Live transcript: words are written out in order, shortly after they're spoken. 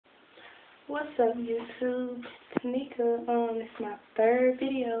What's up, YouTube? Tanika. It's my third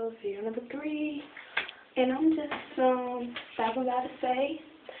video number 3, and I'm just stopping by to say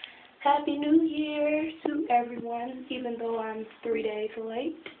Happy New Year to everyone, even though I'm 3 days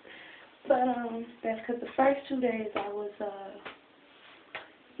late. But that's because the first 2 days I was I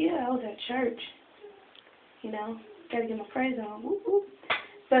was at church. You know, gotta get my praise on. Whoop, whoop.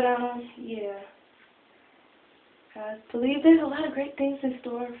 But yeah. I believe there's a lot of great things in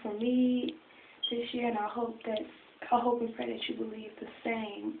store for me this year, and I hope and pray that you believe the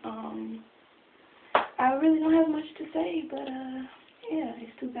same. I really don't have much to say, but yeah,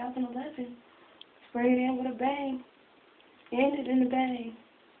 it's 2011. Sprayed in with a bang. Ended in a bang.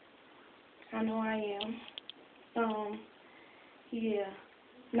 I know I am. Yeah.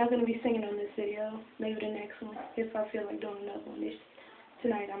 I'm not going to be singing on this video. Maybe the next one, if I feel like doing another one.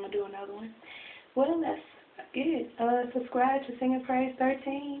 Tonight I'm going to do another one. Well, that's it. Subscribe to Sing and Praise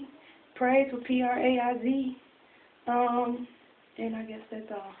 13. Praise with Praiz. And I guess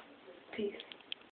that's all. Peace.